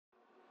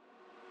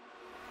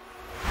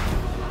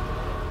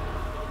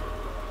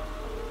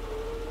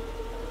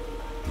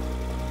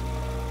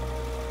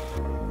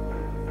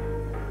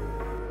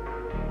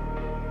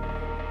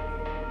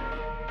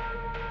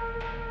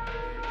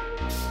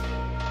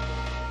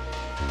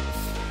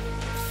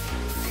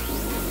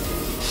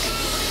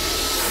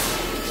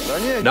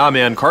Nah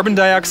man, carbon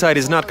dioxide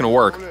is not gonna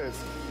work.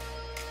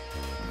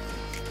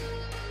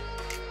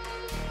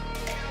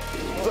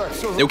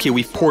 Okay,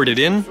 we've poured it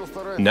in.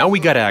 Now we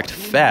gotta act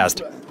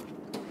fast.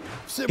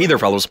 Hey there,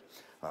 fellows.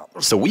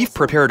 So we've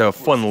prepared a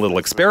fun little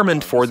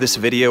experiment for this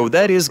video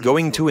that is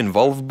going to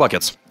involve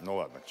buckets.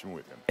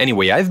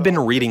 Anyway, I've been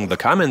reading the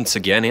comments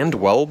again and,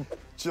 well,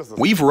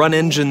 we've run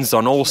engines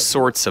on all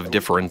sorts of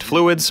different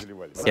fluids,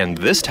 and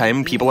this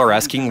time people are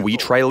asking we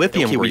try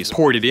lithium grease. We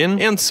poured it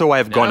in, and so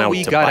I've gone out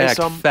to buy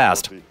some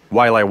fast.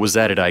 While I was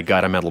at it, I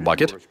got a metal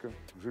bucket.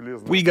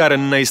 We got a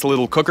nice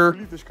little cooker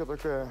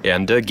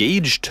and a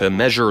gauge to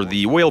measure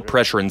the oil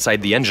pressure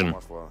inside the engine.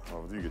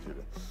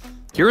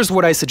 Here's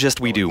what I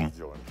suggest we do.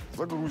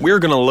 We're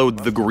gonna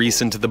load the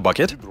grease into the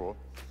bucket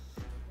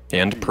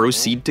and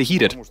proceed to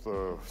heat it.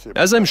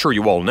 As I'm sure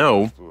you all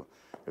know,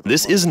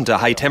 this isn't a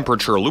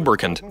high-temperature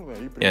lubricant,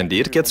 and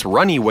it gets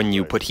runny when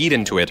you put heat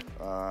into it.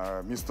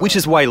 Which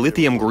is why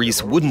lithium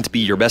grease wouldn't be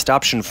your best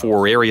option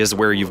for areas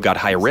where you've got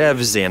high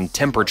revs and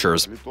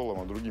temperatures.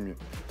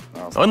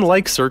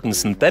 Unlike certain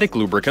synthetic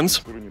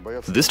lubricants,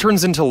 this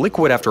turns into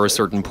liquid after a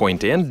certain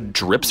point and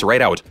drips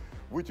right out.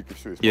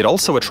 It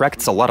also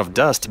attracts a lot of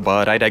dust,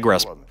 but I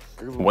digress.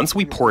 Once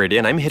we pour it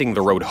in, I'm hitting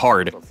the road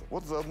hard.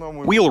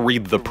 We'll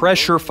read the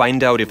pressure,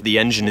 find out if the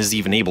engine is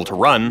even able to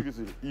run,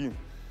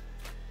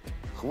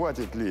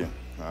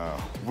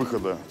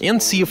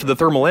 and see if the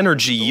thermal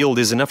energy yield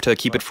is enough to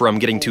keep it from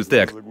getting too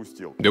thick.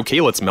 Okay,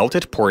 let's melt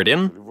it, pour it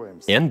in,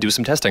 and do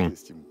some testing.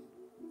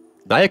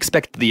 I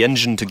expect the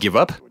engine to give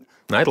up.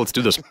 Alright, let's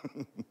do this.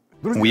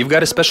 We've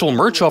got a special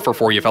merch offer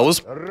for you,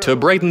 fellas, to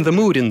brighten the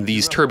mood in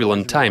these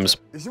turbulent times.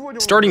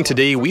 Starting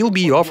today, we'll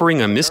be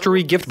offering a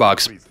mystery gift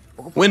box.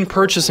 When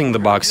purchasing the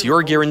box,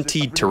 you're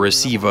guaranteed to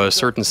receive a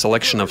certain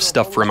selection of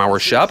stuff from our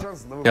shop,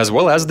 as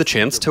well as the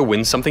chance to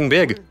win something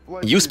big.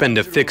 You spend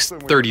a fixed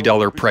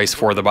 $30 price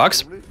for the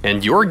box,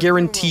 and you're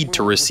guaranteed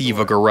to receive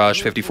a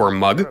Garage 54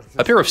 mug,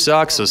 a pair of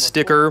socks, a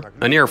sticker,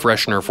 an air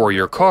freshener for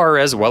your car,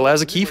 as well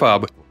as a key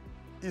fob.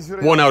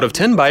 1 out of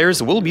 10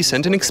 buyers will be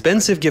sent an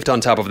expensive gift on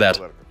top of that,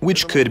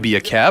 which could be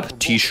a cap,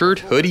 t-shirt,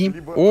 hoodie,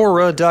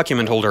 or a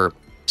document holder.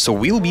 So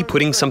we'll be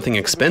putting something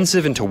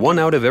expensive into 1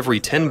 out of every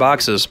 10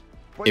 boxes.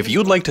 If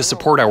you'd like to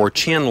support our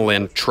channel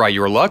and try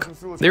your luck,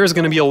 there's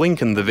gonna be a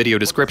link in the video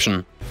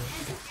description.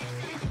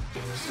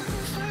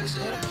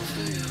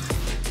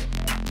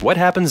 What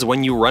happens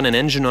when you run an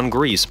engine on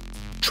grease?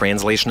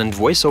 Translation and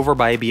voiceover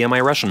by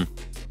BMI Russian.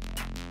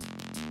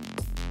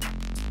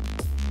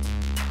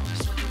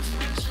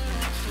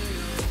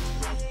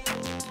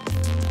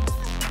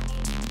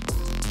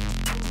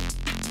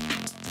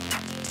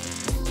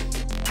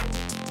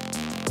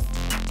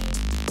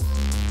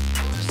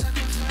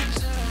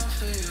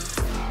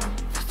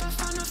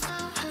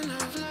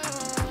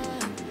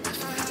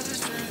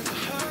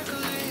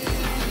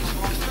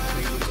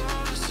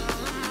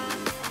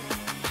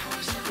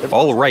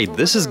 Alright,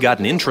 this has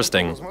gotten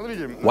interesting.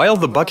 While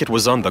the bucket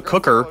was on the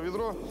cooker,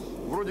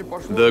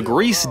 the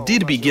grease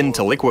did begin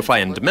to liquefy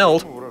and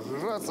melt,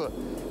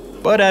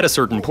 but at a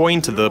certain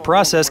point, the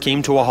process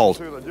came to a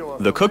halt.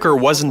 The cooker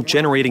wasn't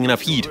generating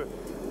enough heat.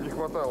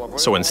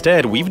 So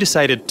instead, we've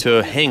decided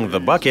to hang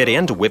the bucket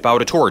and whip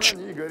out a torch.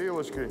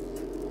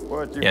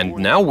 And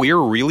now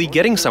we're really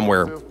getting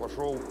somewhere.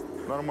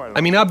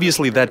 I mean,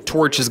 obviously that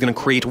torch is gonna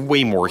create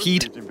way more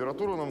heat.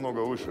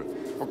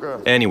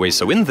 Anyway,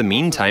 so in the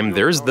meantime,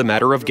 there's the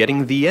matter of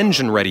getting the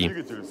engine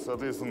ready.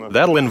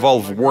 That'll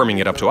involve warming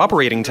it up to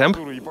operating temp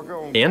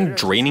and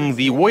draining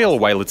the oil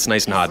while it's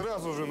nice and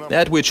hot.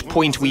 At which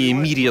point we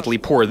immediately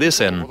pour this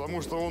in,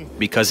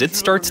 because it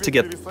starts to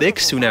get thick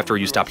soon after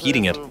you stop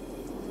heating it.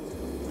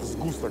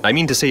 I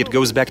mean to say, it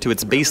goes back to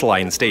its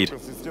baseline state.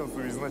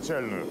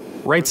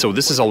 Right, so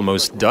this is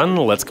almost done,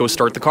 let's go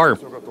start the car.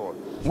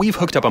 We've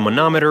hooked up a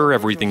manometer,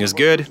 everything is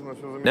good.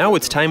 Now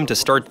it's time to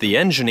start the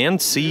engine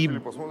and see...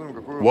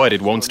 What,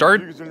 it won't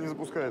start?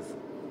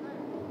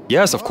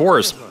 Yes, of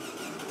course.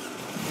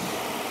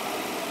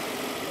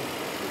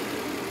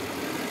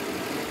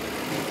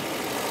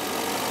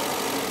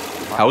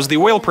 How's the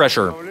oil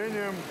pressure?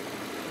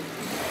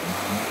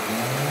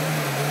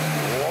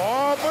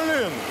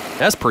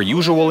 As per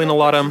usual in a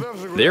Lada,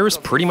 there's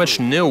pretty much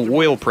no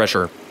oil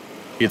pressure.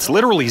 It's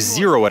literally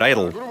zero at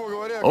idle.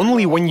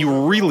 Only when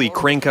you really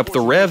crank up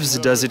the revs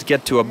does it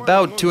get to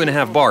about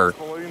 2.5 bar.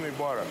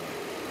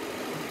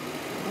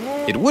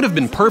 It would have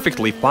been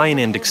perfectly fine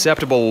and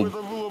acceptable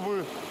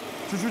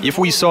if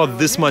we saw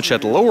this much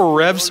at lower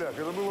revs,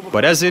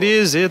 but as it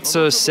is, it's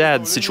a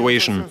sad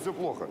situation.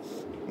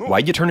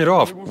 Why'd you turn it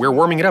off? We're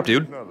warming it up,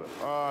 dude.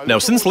 Now,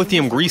 since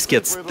lithium grease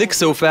gets thick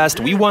so fast,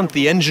 we want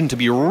the engine to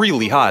be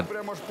really hot,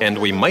 and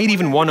we might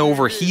even want to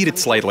overheat it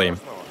slightly.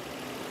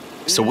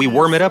 So we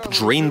warm it up,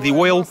 drain the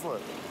oil,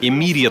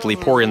 immediately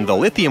pour in the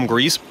lithium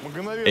grease,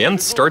 and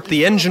start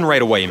the engine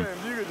right away.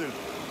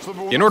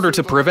 In order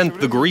to prevent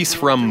the grease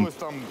from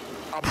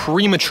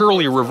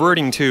prematurely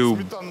reverting to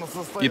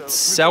its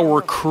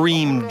sour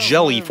cream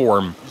jelly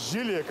form.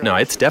 No,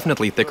 it's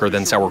definitely thicker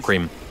than sour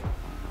cream.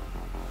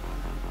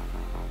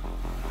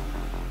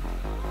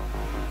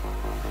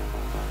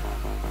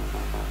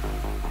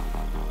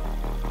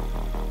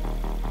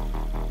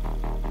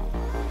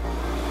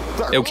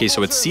 Okay,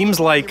 so it seems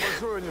like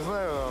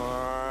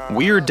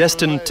we're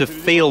destined to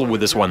fail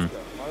with this one.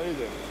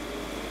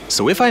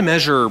 So if I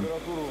measure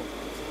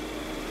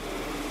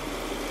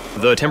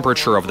the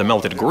temperature of the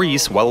melted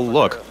grease, well,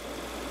 look,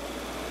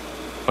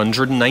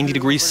 190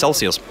 degrees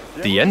Celsius.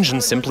 The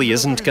engine simply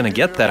isn't gonna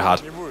get that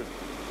hot.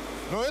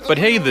 But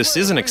hey, this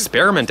is an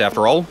experiment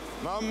after all.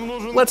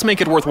 Let's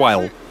make it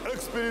worthwhile.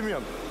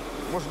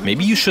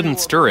 Maybe you shouldn't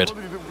stir it.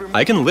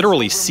 I can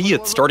literally see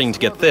it starting to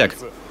get thick.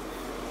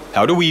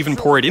 How do we even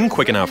pour it in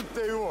quick enough?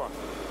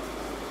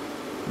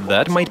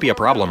 That might be a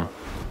problem.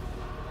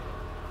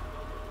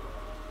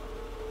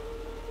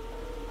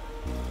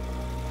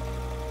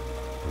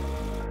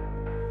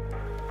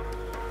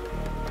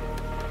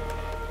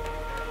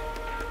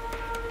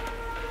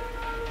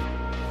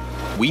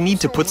 We need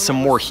to put some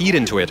more heat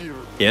into it,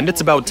 and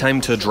it's about time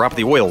to drop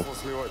the oil.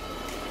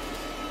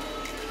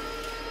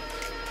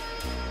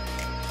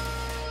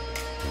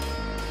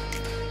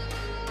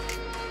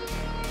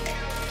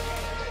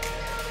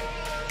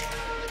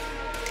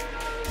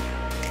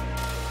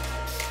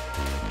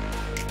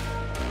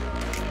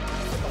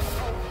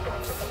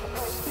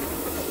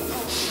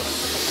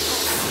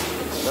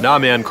 Nah,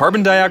 man,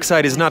 carbon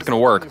dioxide is not gonna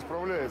work.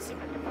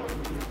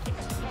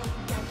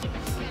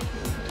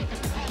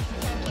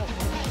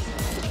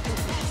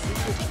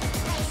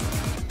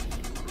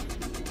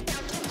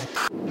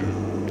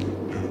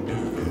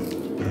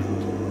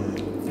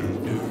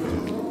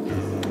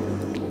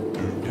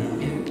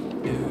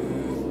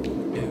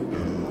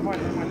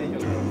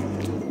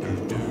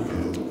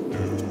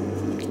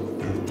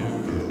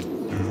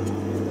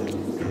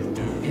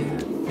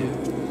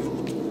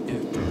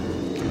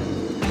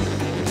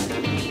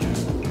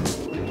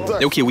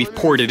 Okay, we've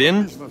poured it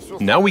in.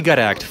 Now we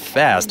gotta act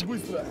fast.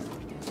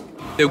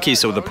 Okay,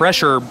 so the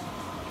pressure...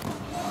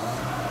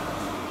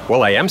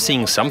 Well, I am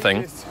seeing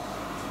something.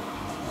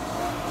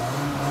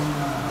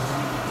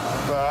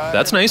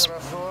 That's nice.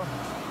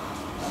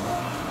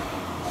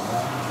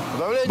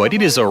 But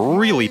it is a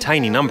really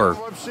tiny number.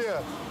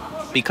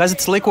 Because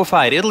it's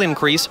liquefied, it'll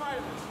increase.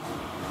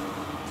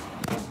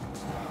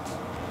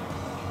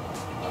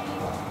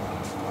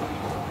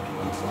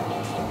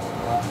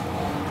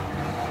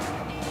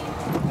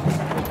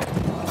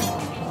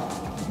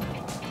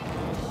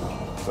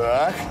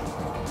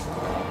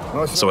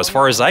 So as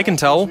far as I can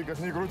tell,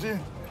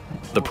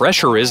 the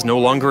pressure is no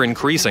longer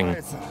increasing.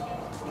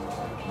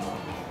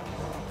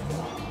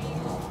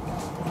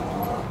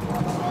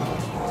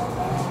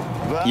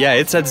 Yeah,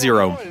 it's at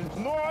 0.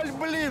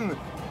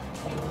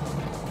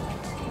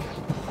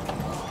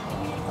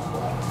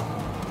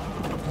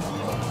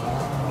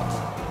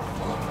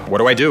 What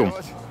do I do?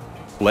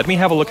 Let me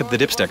have a look at the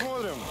dipstick.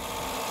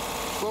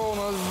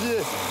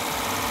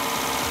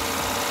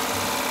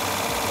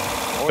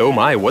 Oh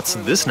my, what's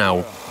this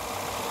now?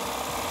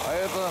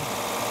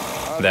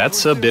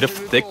 That's a bit of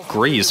thick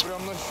grease.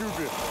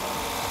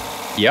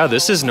 Yeah,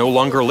 this is no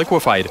longer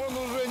liquefied.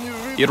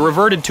 It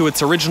reverted to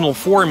its original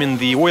form in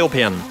the oil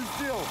pan.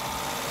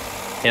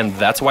 And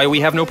that's why we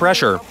have no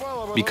pressure,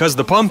 because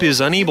the pump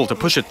is unable to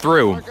push it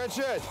through.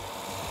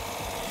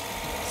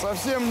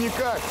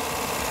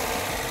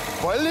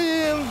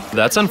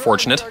 That's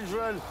unfortunate.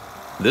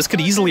 This could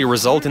easily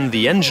result in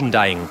the engine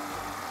dying.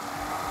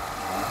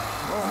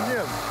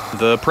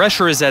 The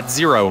pressure is at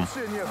 0.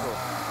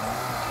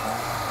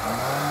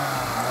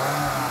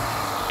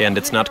 And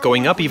it's not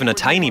going up even a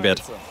tiny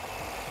bit.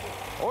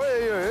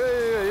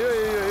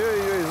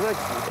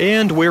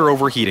 And we're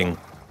overheating.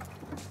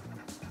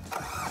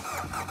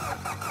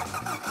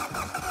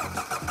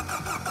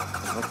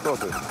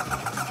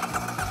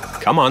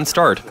 Come on,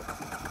 start.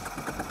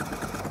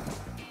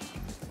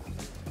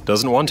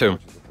 Doesn't want to.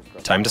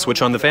 Time to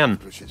switch on the fan.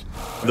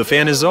 The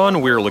fan is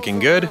on, we're looking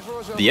good.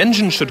 The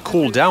engine should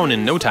cool down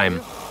in no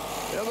time.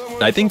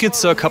 I think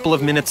it's a couple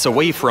of minutes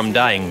away from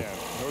dying.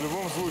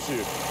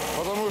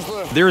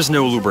 There's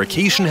no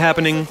lubrication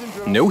happening,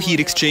 no heat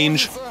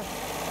exchange,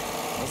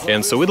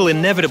 and so it'll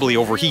inevitably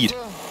overheat.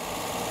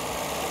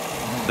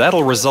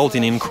 That'll result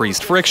in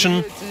increased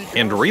friction,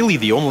 and really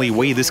the only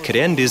way this could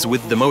end is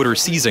with the motor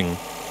seizing.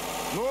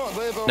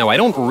 Now, I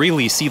don't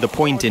really see the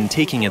point in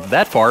taking it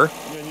that far,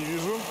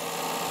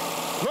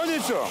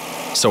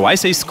 so I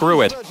say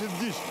screw it.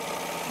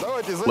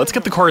 Let's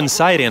get the car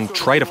inside and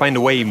try to find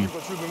a way.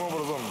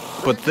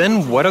 But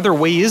then, what other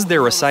way is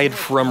there aside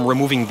from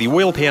removing the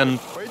oil pan?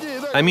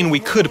 I mean, we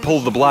could pull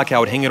the block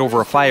out, hang it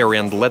over a fire,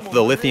 and let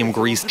the lithium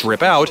grease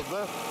drip out.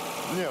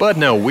 But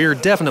no, we're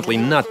definitely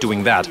not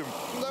doing that.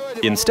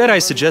 Instead, I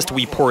suggest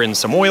we pour in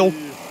some oil.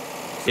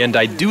 And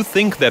I do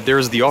think that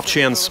there's the off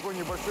chance...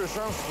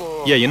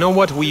 Yeah, you know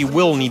what? We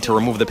will need to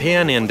remove the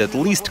pan and at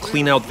least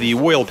clean out the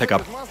oil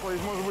pickup.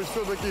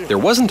 There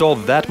wasn't all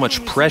that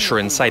much pressure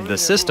inside the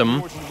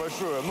system,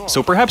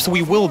 so perhaps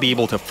we will be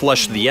able to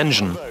flush the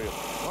engine.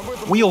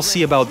 We'll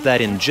see about that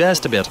in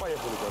just a bit.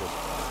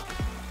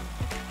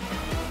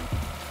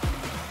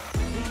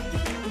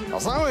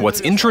 What's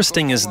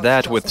interesting is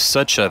that with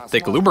such a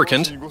thick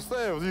lubricant,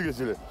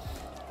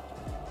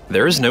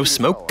 There is no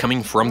smoke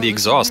coming from the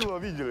exhaust.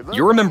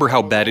 You remember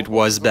how bad it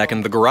was back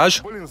in the garage?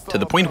 To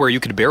the point where you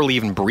could barely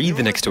even breathe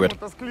next to it.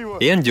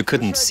 And you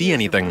couldn't see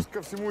anything.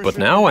 But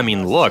now, I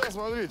mean, look.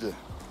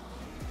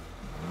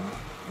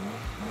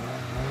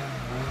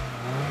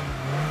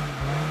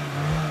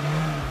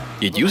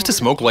 It used to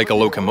smoke like a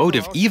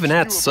locomotive even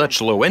at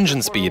such low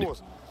engine speed.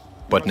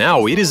 But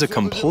now it is a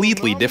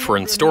completely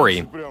different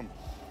story.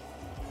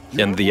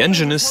 And the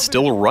engine is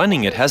still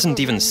running, it hasn't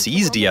even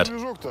seized yet.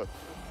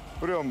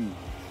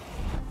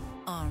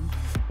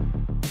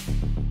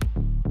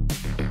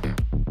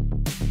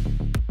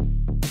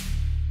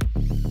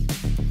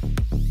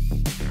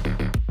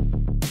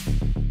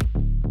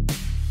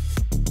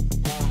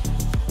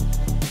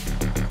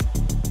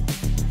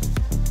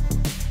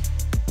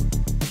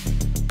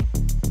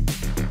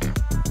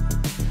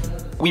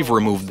 We've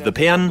removed the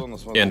pan,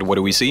 and what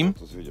do we see?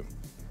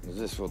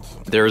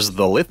 There's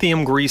the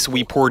lithium grease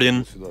we poured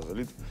in,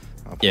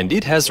 and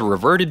it has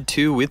reverted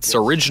to its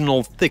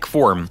original thick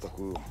form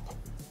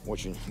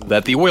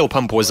that the oil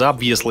pump was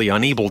obviously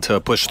unable to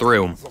push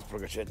through.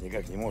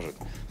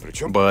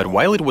 But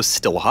while it was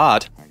still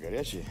hot,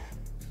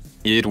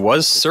 it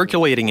was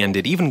circulating and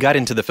it even got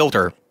into the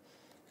filter.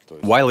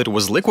 While it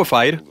was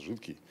liquefied,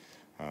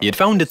 it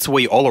found its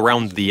way all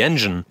around the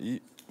engine,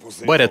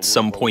 but at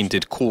some point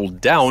it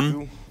cooled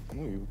down,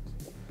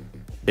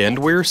 and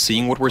we're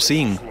seeing what we're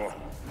seeing.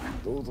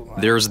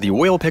 There's the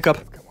oil pickup.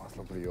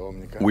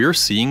 We're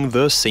seeing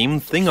the same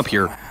thing up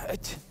here.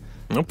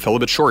 Nope, fell a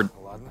bit short.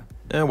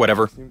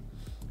 Whatever.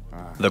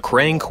 The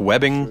crank,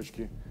 webbing,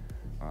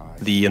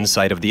 the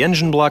inside of the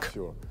engine block,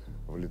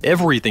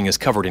 everything is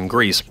covered in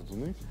grease.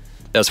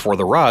 As for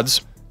the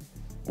rods,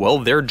 well,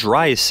 they're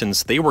dry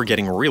since they were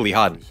getting really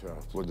hot,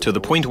 to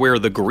the point where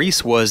the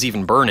grease was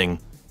even burning.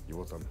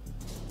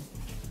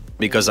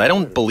 Because I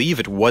don't believe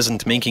it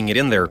wasn't making it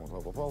in there.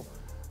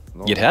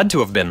 It had to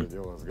have been.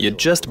 It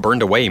just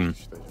burned away.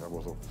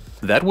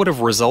 That would have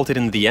resulted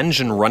in the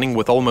engine running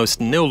with almost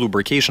no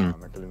lubrication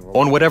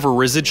on whatever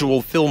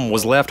residual film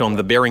was left on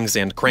the bearings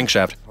and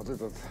crankshaft.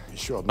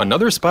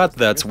 Another spot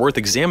that's worth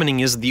examining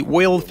is the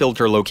oil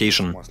filter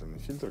location.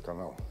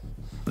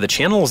 The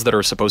channels that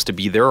are supposed to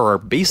be there are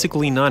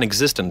basically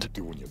non-existent.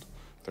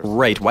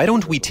 Right, why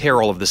don't we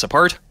tear all of this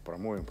apart,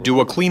 do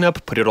a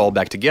cleanup, put it all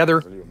back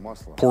together,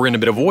 pour in a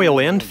bit of oil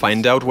and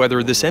find out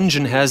whether this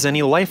engine has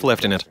any life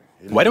left in it.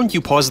 Why don't you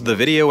pause the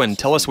video and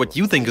tell us what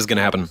you think is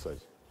gonna happen?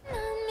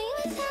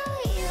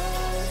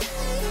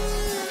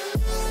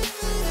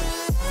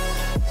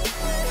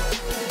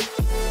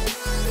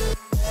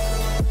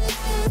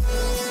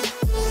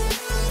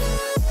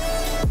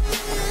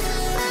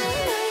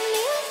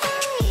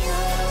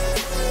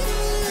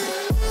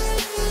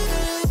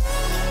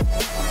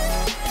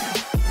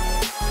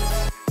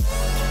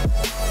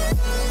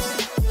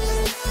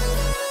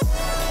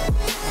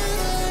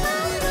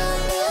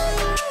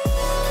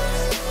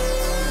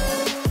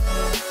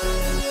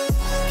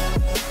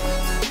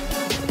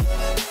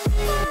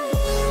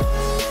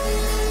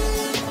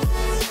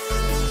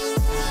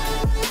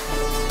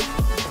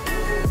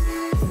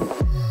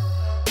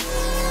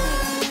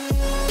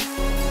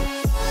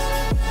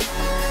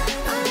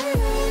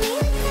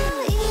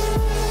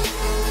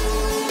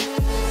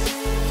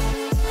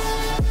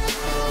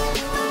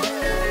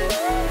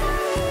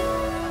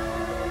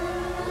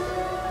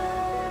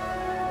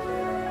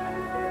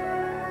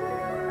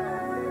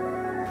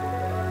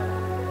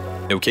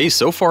 Okay,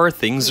 so far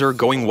things are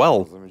going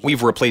well.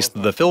 We've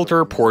replaced the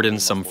filter, poured in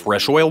some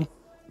fresh oil,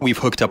 we've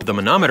hooked up the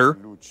manometer.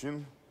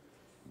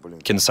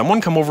 Can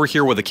someone come over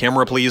here with a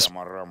camera, please?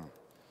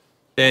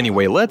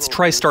 Anyway, let's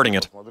try starting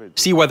it.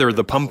 See whether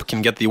the pump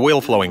can get the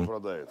oil flowing.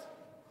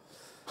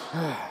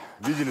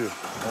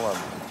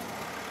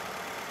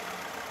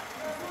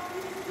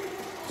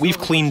 We've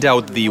cleaned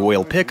out the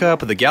oil pickup,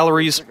 the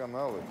galleries.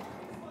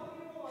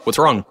 What's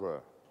wrong?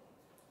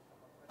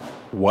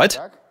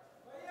 What?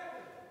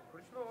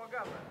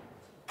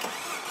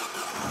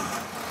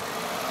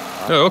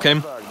 Oh,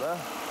 okay.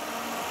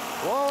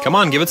 Come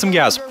on, give it some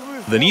gas.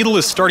 The needle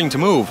is starting to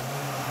move.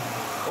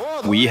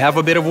 We have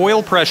a bit of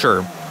oil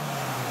pressure.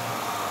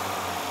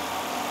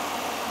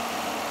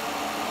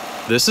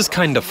 This is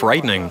kind of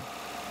frightening.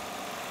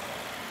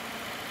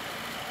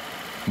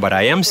 But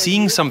I am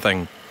seeing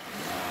something.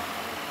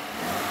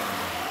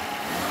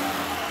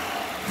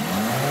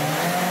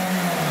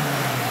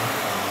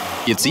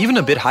 It's even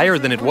a bit higher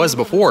than it was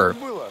before.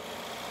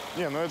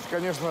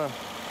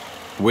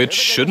 Which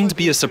shouldn't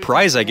be a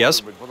surprise, I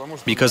guess,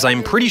 because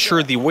I'm pretty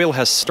sure the oil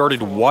has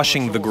started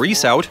washing the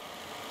grease out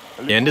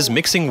and is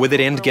mixing with it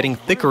and getting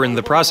thicker in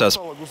the process.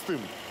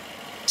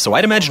 So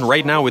I'd imagine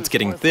right now it's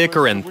getting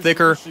thicker and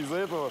thicker,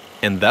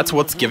 and that's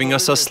what's giving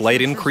us a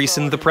slight increase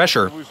in the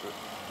pressure.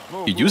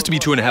 It used to be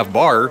 2.5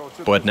 bar,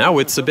 but now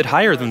it's a bit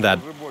higher than that.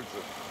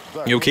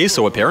 Okay,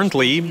 so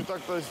apparently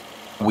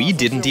we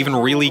didn't even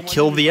really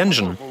kill the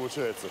engine.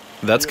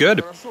 That's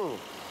good.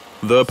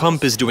 The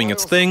pump is doing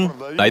its thing.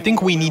 I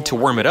think we need to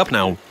warm it up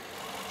now.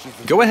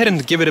 Go ahead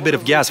and give it a bit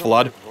of gas,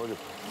 Vlad.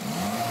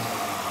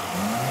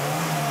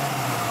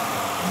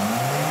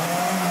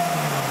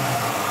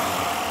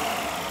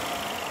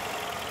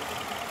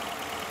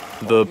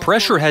 The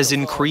pressure has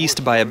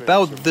increased by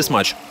about this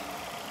much.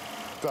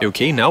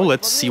 Okay, now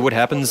let's see what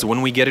happens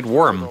when we get it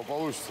warm.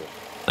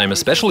 I'm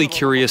especially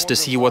curious to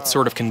see what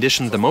sort of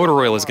condition the motor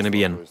oil is going to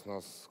be in.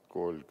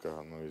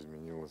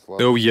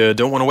 Oh, you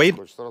don't want to wait?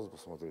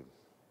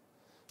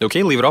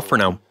 Okay, leave it off for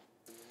now.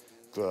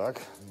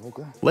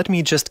 Let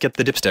me just get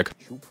the dipstick.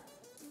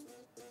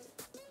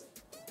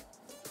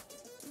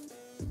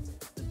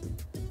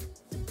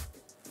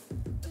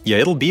 Yeah,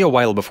 it'll be a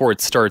while before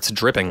it starts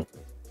dripping.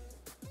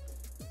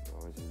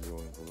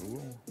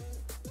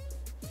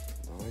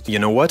 You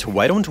know what?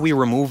 Why don't we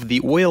remove the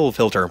oil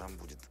filter?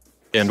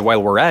 And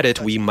while we're at it,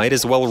 we might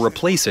as well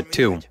replace it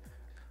too.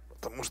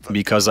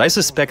 Because I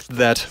suspect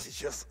that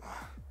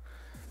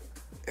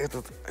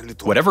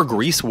whatever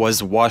grease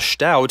was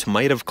washed out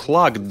might have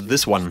clogged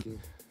this one.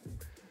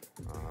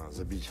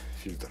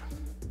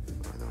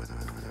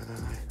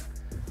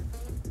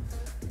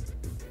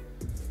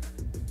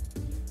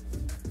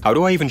 How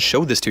do I even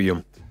show this to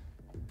you?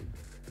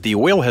 The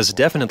oil has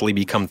definitely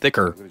become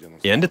thicker,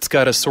 and it's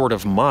got a sort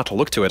of matte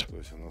look to it.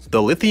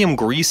 The lithium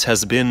grease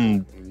has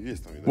been...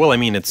 well, I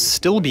mean, it's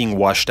still being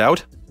washed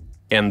out,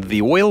 and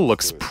the oil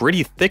looks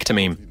pretty thick to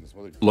me.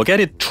 Look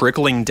at it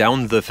trickling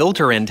down the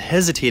filter and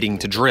hesitating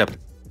to drip.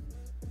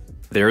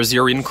 There's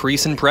your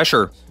increase in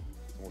pressure.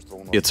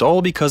 It's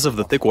all because of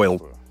the thick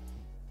oil.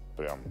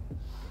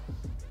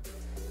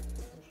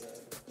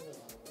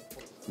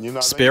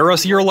 Spare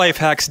us your life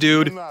hacks,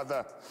 dude!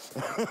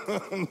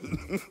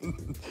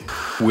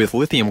 With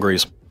lithium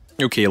grease.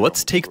 Okay,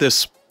 let's take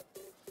this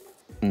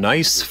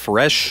nice,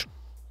 fresh,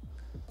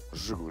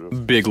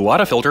 big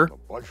Lada filter.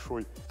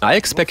 I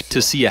expect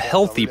to see a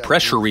healthy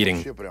pressure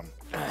reading.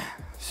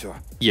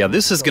 Yeah,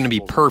 this is gonna be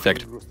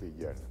perfect.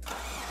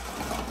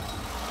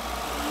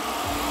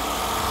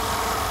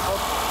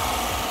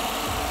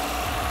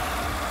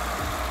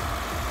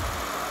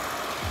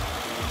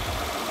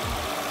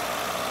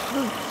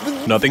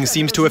 Nothing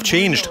seems to have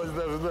changed.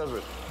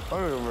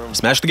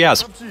 Smash the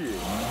gas.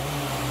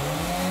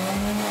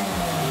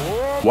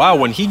 Wow,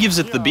 when he gives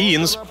it the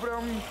beans,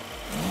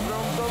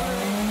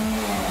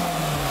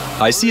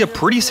 I see a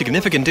pretty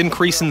significant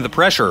increase in the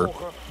pressure.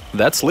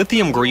 That's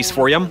lithium grease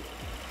for you.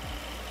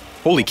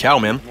 Holy cow,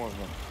 man.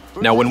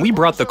 Now, when we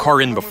brought the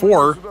car in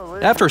before,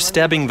 after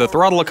stabbing the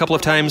throttle a couple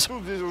of times,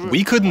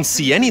 we couldn't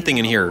see anything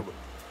in here.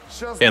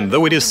 And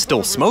though it is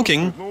still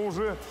smoking,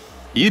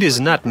 it is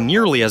not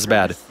nearly as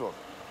bad,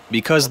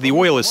 because the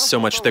oil is so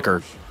much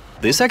thicker.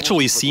 This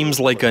actually seems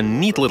like a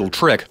neat little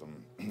trick.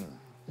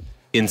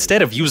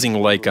 Instead of using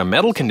like a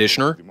metal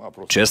conditioner,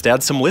 just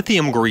add some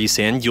lithium grease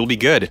and you'll be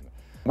good.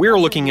 We're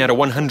looking at a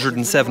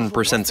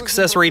 107%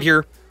 success rate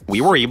here.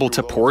 We were able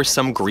to pour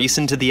some grease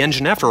into the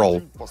engine after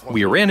all.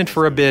 We ran it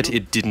for a bit,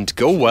 it didn't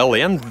go well,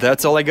 and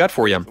that's all I got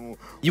for you.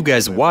 You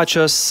guys watch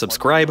us,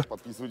 subscribe,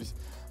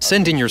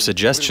 send in your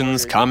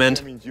suggestions,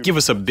 comment, give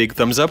us a big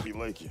thumbs up.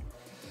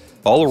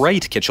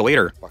 Alright, catch you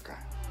later.